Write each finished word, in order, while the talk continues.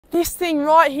This thing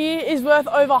right here is worth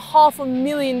over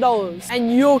 $500,000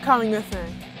 and you're coming with me.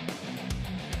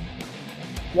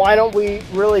 Why don't we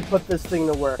really put this thing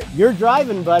to work? You're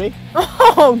driving, buddy.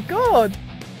 Oh God.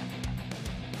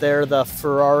 They're the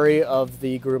Ferrari of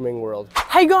the grooming world.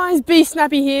 Hey guys, Be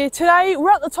Snappy here. Today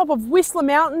we're at the top of Whistler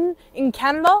Mountain in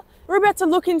Canada. We're about to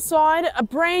look inside a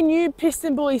brand new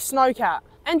Pisten Bully snowcat.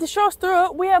 And to show us through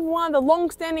it, we have one of the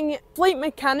long-standing fleet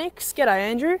mechanics. G'day,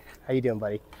 Andrew. How you doing,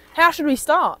 buddy? How should we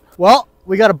start? Well,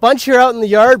 we got a bunch here out in the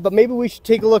yard, but maybe we should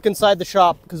take a look inside the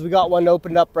shop because we got one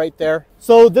opened up right there.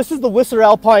 So this is the Whistler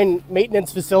Alpine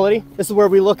Maintenance Facility. This is where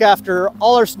we look after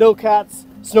all our snowcats,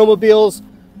 snowmobiles.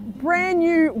 Brand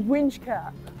new winch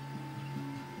cap.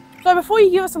 So before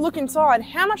you give us a look inside,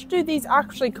 how much do these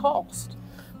actually cost?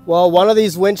 Well, one of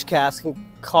these winch cats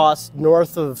can cost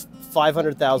north of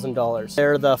 $500,000.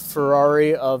 They're the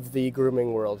Ferrari of the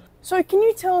grooming world. So can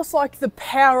you tell us like the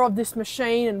power of this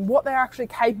machine and what they're actually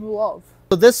capable of?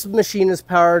 So this machine is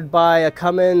powered by a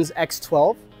Cummins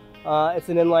X12. It's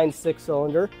an inline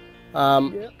 6-cylinder.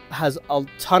 Has a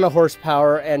ton of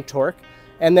horsepower and torque.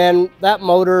 And then that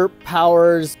motor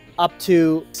powers up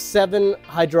to 7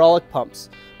 hydraulic pumps.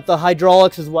 The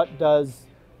hydraulics is what does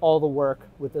all the work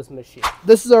with this machine.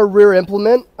 This is our rear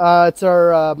implement. It's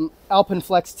our Alpine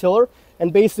Flex tiller.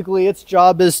 And basically its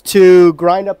job is to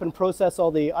grind up and process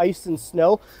all the ice and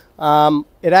snow.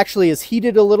 It actually is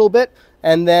heated a little bit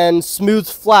and then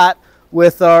smooths flat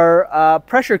with our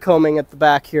pressure combing at the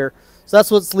back here. So that's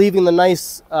what's leaving the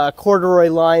nice corduroy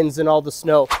lines in all the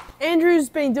snow. Andrew's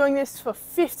been doing this for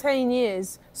 15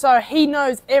 years, so he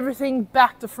knows everything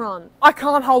back to front. I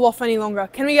can't hold off any longer.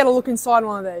 Can we get a look inside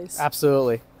one of these?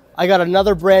 Absolutely. I got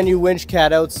another brand new winch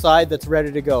cat outside that's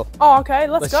ready to go. Oh, okay,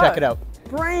 let's go. Let's check it out.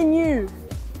 Brand new.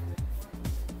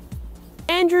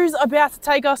 Andrew's about to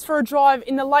take us for a drive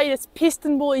in the latest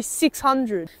Pisten Bully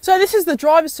 600. So this is the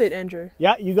driver's seat, Andrew.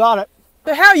 Yeah, you got it.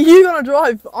 So how are you gonna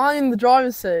drive? I'm in the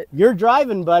driver's seat. You're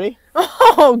driving, buddy.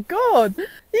 Oh God! You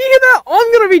get that?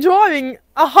 I'm gonna be driving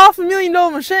a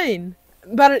 $500,000 machine,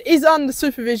 but it is under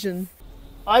supervision.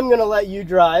 I'm gonna let you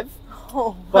drive,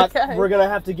 but okay. We're gonna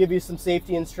have to give you some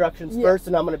safety instructions first,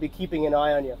 and I'm gonna be keeping an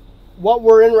eye on you. What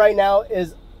we're in right now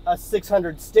is a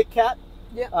 600 stick cat.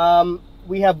 Yeah.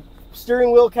 We have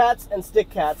steering wheel cats and stick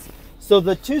cats. So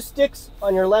the 2 sticks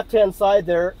on your left-hand side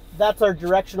there, that's our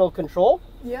directional control.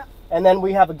 Yeah. And then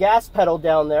we have a gas pedal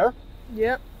down there.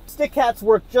 Yeah. Stick cats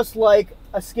work just like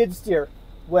a skid steer,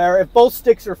 where if both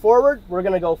sticks are forward, we're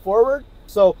gonna go forward.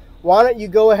 So why don't you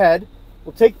go ahead,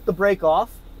 we'll take the brake off.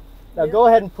 Now go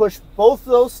ahead and push both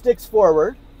those sticks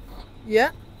forward.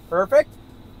 Yeah. Perfect.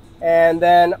 And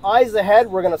then eyes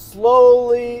ahead, we're gonna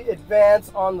slowly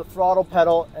advance on the throttle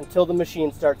pedal until the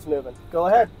machine starts moving. Go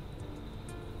ahead.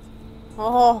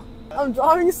 Oh, I'm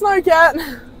driving a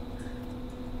snowcat.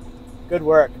 Good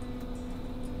work.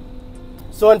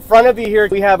 So in front of you here,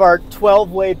 we have our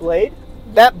 12-way blade.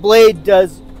 That blade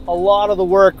does a lot of the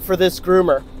work for this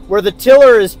groomer. Where the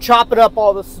tiller is chopping up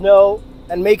all the snow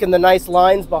and making the nice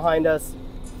lines behind us.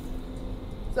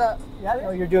 So, yeah,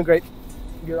 no, you're doing great.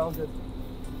 You're all good.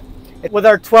 With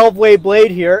our 12-way blade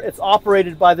here, it's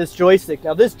operated by this joystick.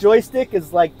 Now this joystick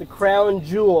is like the crown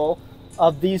jewel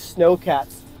of these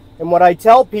snowcats. And what I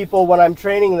tell people when I'm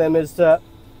training them is to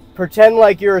pretend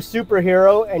like you're a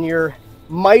superhero and your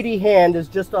mighty hand is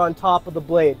just on top of the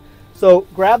blade. So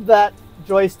grab that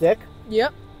joystick.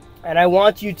 Yep. And I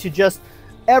want you to just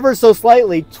ever so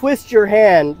slightly twist your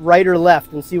hand right or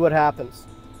left and see what happens.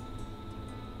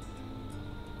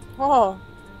 Oh.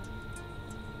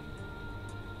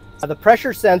 The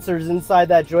pressure sensors inside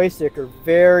that joystick are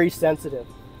very sensitive.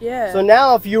 Yeah. So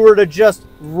now if you were to just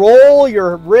roll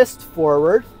your wrist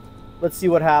forward, let's see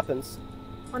what happens.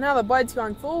 Oh, now the blade's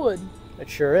going forward. It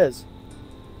sure is.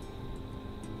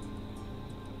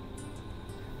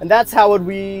 And that's how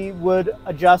we would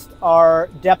adjust our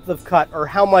depth of cut, or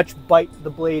how much bite the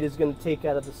blade is going to take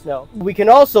out of the snow. We can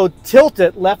also tilt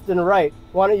it left and right.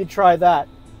 Why don't you try that?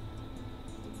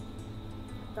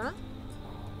 That?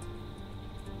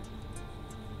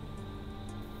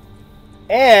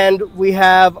 And we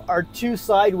have our 2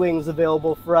 side wings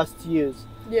available for us to use.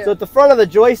 Yeah. So at the front of the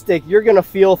joystick, you're going to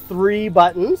feel 3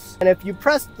 buttons. And if you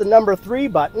press the number 3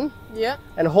 button, yeah,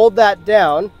 and hold that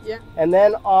down, yeah, and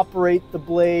then operate the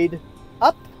blade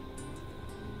up,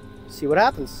 see what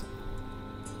happens.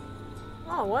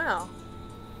 Oh, wow.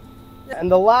 Yeah.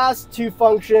 And the last 2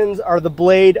 functions are the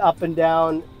blade up and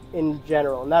down in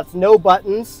general. And that's no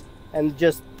buttons and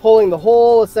just pulling the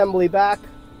whole assembly back.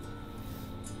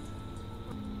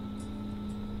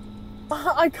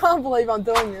 I can't believe I'm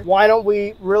doing this. Why don't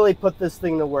we really put this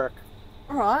thing to work?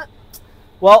 All right.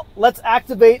 Well, let's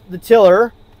activate the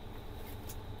tiller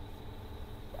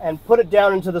and put it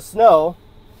down into the snow.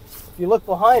 If you look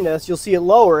behind us, you'll see it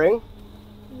lowering.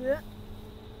 Yeah.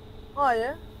 Oh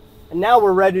yeah. And now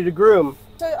we're ready to groom.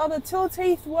 So are the tiller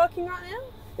teeth working right now?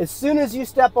 As soon as you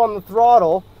step on the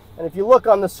throttle, and if you look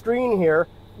on the screen here,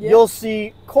 Yeah. you'll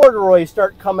see corduroy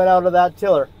start coming out of that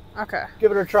tiller. Okay.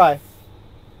 Give it a try.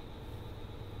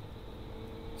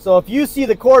 So if you see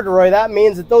the corduroy, that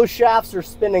means that those shafts are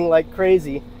spinning like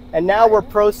crazy. And now we're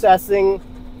processing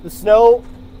the snow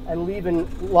and leaving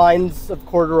lines of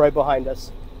corduroy behind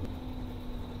us.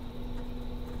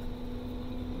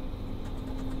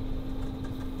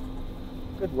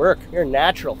 Good work, you're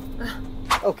natural.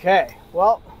 Okay,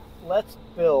 well, let's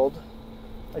build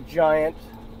a giant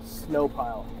snow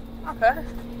pile. Okay.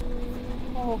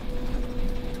 Oh.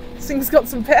 This thing's got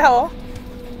some power.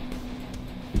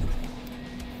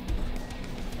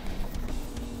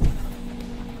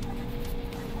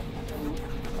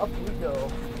 Up we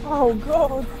go. Oh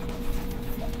god.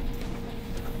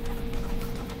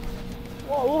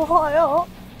 Whoa, high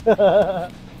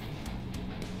up.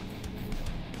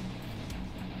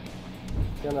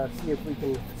 Gonna see if we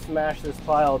can smash this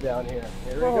pile down here.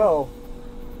 Here we Oh. go.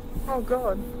 Oh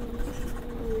god.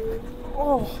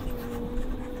 Oh.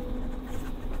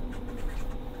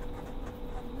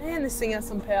 Man, this thing has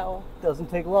some power. Doesn't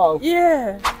take long.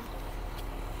 Yeah.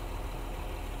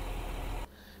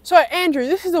 So Andrew,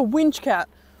 this is a winch cat.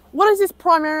 What is this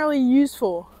primarily used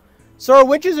for? So our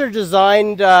winches are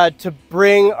designed to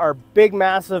bring our big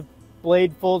massive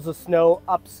bladefuls of snow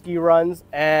up ski runs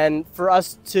and for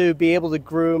us to be able to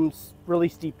groom really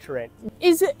steep terrain.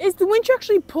 Is the winch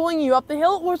actually pulling you up the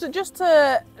hill, or is it just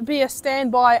to be a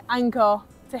standby anchor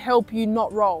to help you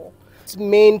not roll? Its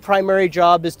main primary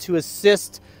job is to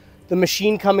assist the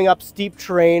machine coming up steep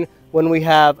terrain when we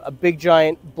have a big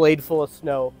giant blade full of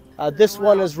snow. This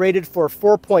one is rated for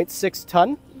 4.6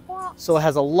 ton, so it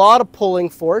has a lot of pulling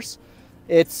force.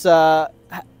 It's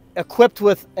equipped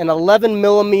with an 11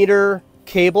 millimeter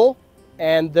cable,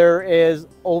 and there is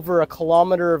over 1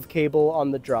 kilometer of cable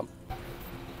on the drum.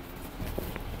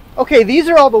 Okay, these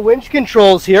are all the winch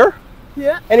controls here.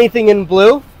 Yeah. Anything in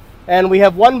blue. And we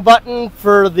have one button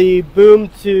for the boom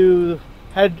to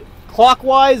head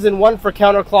clockwise and one for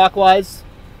counterclockwise.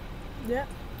 Yeah.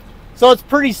 So it's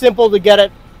pretty simple to get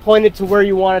it pointed to where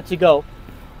you want it to go.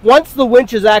 Once the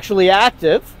winch is actually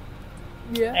active,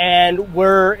 Yeah. and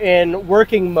we're in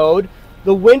working mode,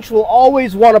 the winch will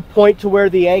always want to point to where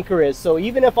the anchor is. So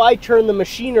even if I turn the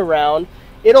machine around,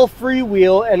 it'll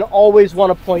freewheel and always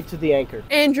want to point to the anchor.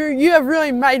 Andrew, you have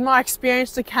really made my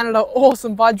experience to Canada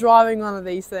awesome by driving one of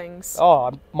these things.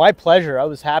 Oh, my pleasure. I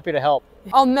was happy to help.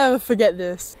 I'll never forget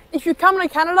this. If you're coming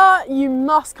to Canada, you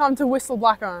must come to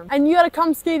Whistler-Blackcomb. And you gotta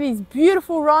come ski these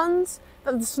beautiful runs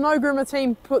that the Snow Groomer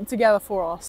team put together for us.